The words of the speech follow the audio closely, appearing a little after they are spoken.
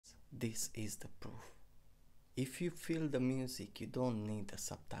this is the proof. If you feel the music, you don't need the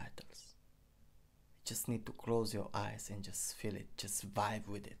subtitles. You just need to close your eyes and just feel it, just vibe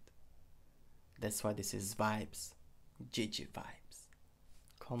with it. That's why this is vibes, Gigi vibes.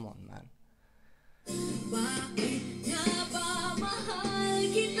 Come on, man. Bakit nga ba mahal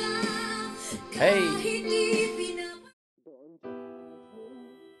kita? Hey! Kahit di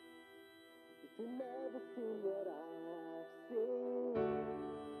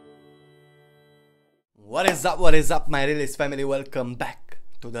What is up my Release family? Welcome back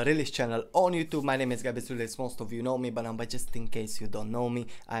to the Release channel on YouTube. My name is Gabis Release. Most of you know me, but just in case you don't know me,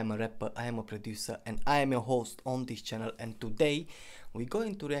 I am a rapper, I am a producer, and I am your host on this channel. And today we're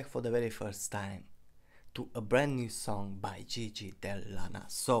going to react for the very first time to a brand new song by Gigi del Lana.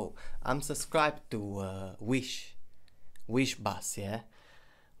 So I'm subscribed to Wish Bus, yeah,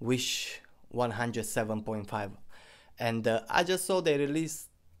 Wish 107.5, and I just saw they released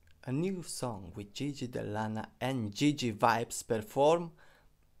a new song with Gigi del Lana and Gigi Vibes perform.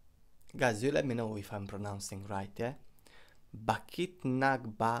 Guys, you let me know if I'm pronouncing right, yeah? Bakit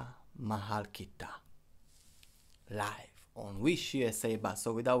nagba mahal kita, live on Wish USA Bus.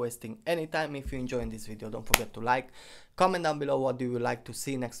 So without wasting any time, if you're enjoying this video, don't forget to like, comment down below what do you like to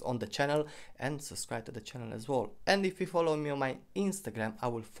see next on the channel, and subscribe to the channel as well. And if you follow me on my Instagram, I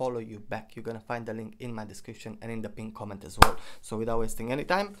will follow you back. You're gonna find the link in my description and in the pinned comment as well. So without wasting any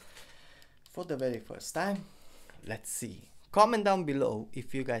time, for the very first time, let's see. Comment down below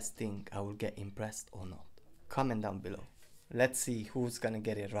if you guys think I will get impressed or not. Comment down below. Let's see who's gonna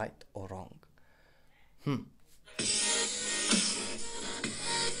get it right or wrong.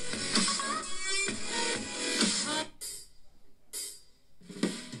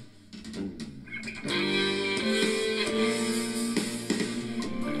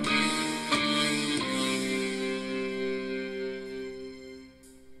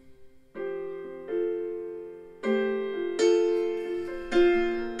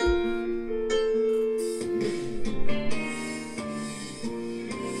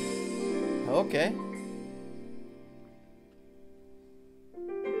 Okay.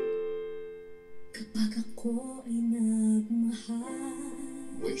 kapag ako ay nagmahal,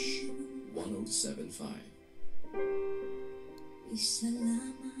 Wish 107.5. isa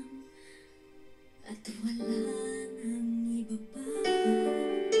lamang at wala nang iba pa.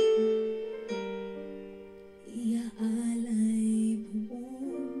 Iaalay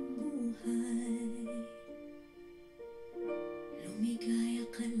buong buhay, lumigaya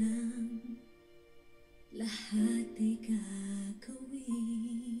ka lang, lahat ay gagawin.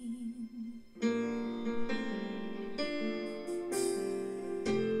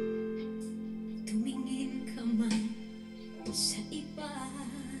 Tumingin ka man sa iba,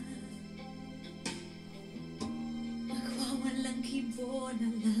 magwawalang kibo na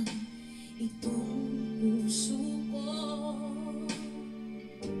lang itong puso ko.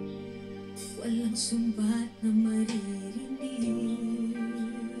 Walang sumbat na maririnig,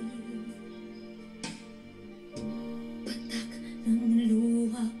 patak ng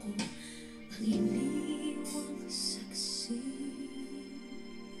luha ko ang iniwang saksi.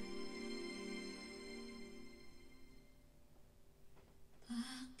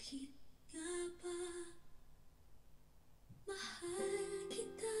 Bakit nga ba mahal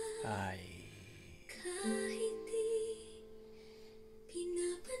kita? Ay. Kahit di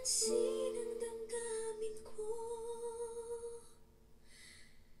pinapansin ang damdamin ko,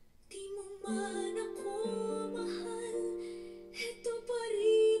 di mo man ako mahal, eto pa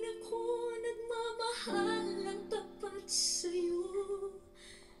rin ako nagmamahal ng tapat sa'yo.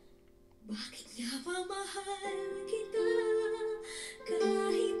 Bakit nga ba mahal kita?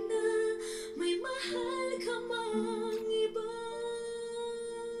 Kahit na may mahal ka mang iba.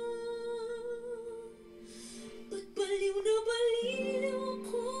 Ba't baliw na baliw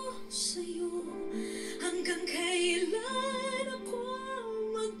ako sa'yo? Hanggang kailan ako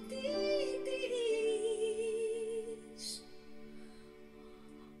magtitiis?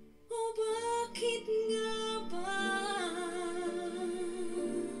 O bakit nga ba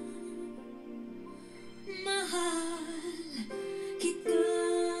mahal kita?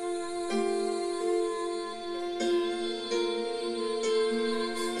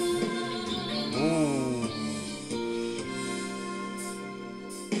 Ooh.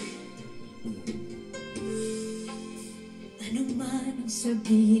 Ano man ang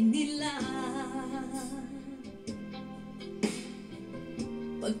sabihin nila,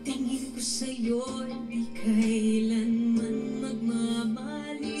 pagtingin ko sa'yo, di kailanman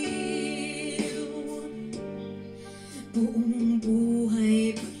magmamaliw. Buong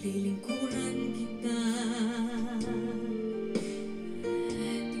buhay paglilingkuran kita,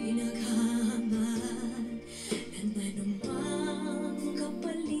 di na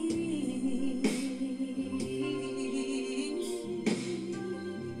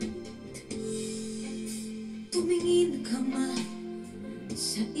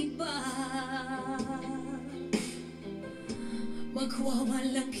sa iba.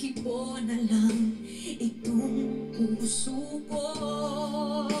 Magwawalang hipo na lang itong puso ko.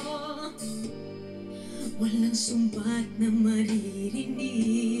 Walang sumbat na maririnig.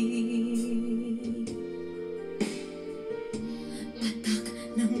 Patak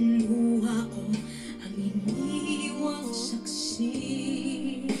ng luha ko ang iniwang saksi.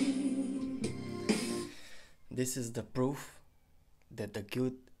 This is the proof that the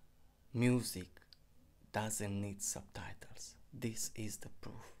good music doesn't need subtitles. This is the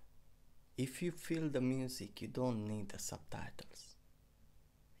proof. If you feel the music, you don't need the subtitles.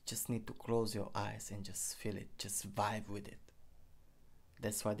 You just need to close your eyes and just feel it, just vibe with it.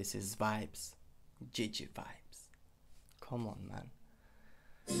 That's why this is vibes, Gigi vibes. Come on, man.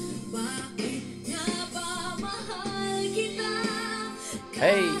 Bakit nga ba mahal kita?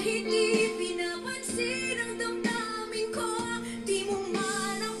 Hey! Kahit di pinapansin ang damdamin ko, di mo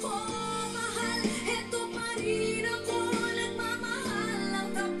man ako mahal. Eto pa rin ako, nagmamahal ang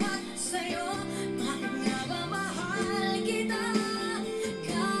tapat sa'yo. Bakit nga ba mahal kita?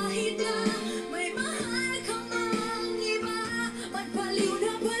 Kahit na may mahal ka mang iba, magpaliw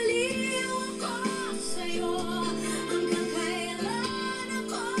na baliw ako sa'yo. Hanggang kailan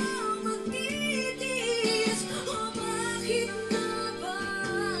ako magtitiis? O bakit nga ba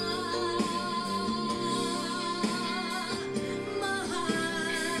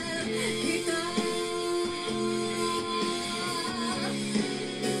mahal kita?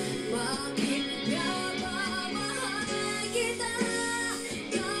 Bakit nga ba mahal kita?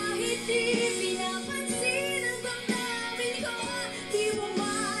 Kahit di pinapansin ang damdamin ko, di mo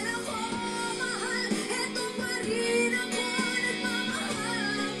man ako mahal. Eto pa rin ako,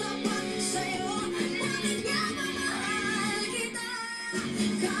 nagmamahal ang tapat sa'yo. Bakit nga ba mahal kita?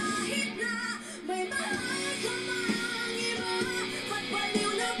 Kahit na may mahal ka mang iba,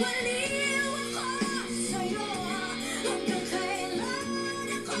 magpaliw na baliw ako sa'yo. Hanggang kailan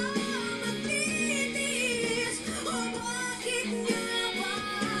ako magtitiis? O bakit nga ba?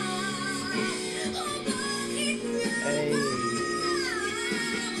 O bakit nga ba? Hey!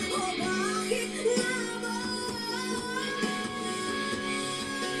 O bakit nga ba? Mahal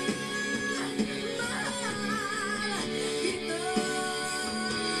kita.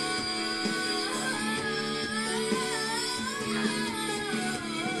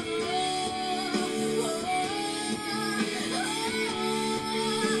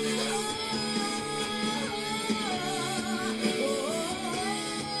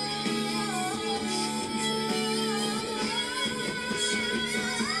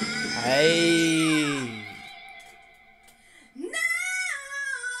 Hey!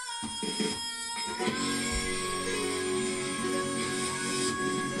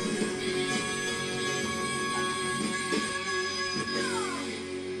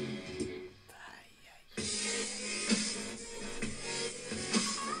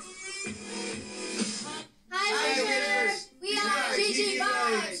 Hi, Wishers! We are Gigi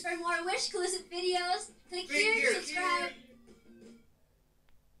Vibes. For more Wish exclusive videos, click here to subscribe.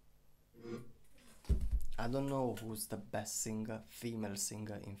 I don't know who's the best singer, female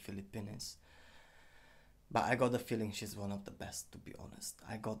singer in Philippines, but I got the feeling she's one of the best, to be honest.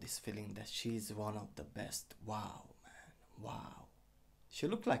 I got this feeling that she's one of the best. Wow, man, wow. She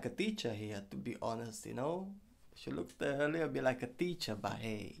looked like a teacher here, to be honest, you know. She looked a little bit like a teacher, but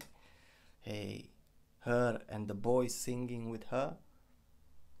hey, her and the boys singing with her,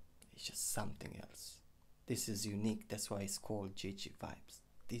 it's just something else. This is unique, that's why it's called Gigi Vibes.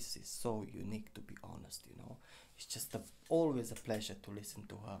 This is so unique, to be honest, you know. It's just always a pleasure to listen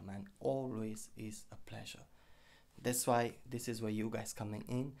to her, man. Always is a pleasure. That's why this is where you guys coming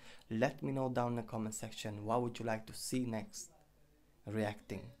in. Let me know down in the comment section what would you like to see next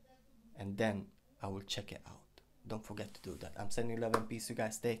reacting, and then I will check it out. Don't forget to do that. I'm sending love and peace, you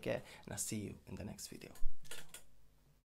guys. Take care, and I'll see you in the next video.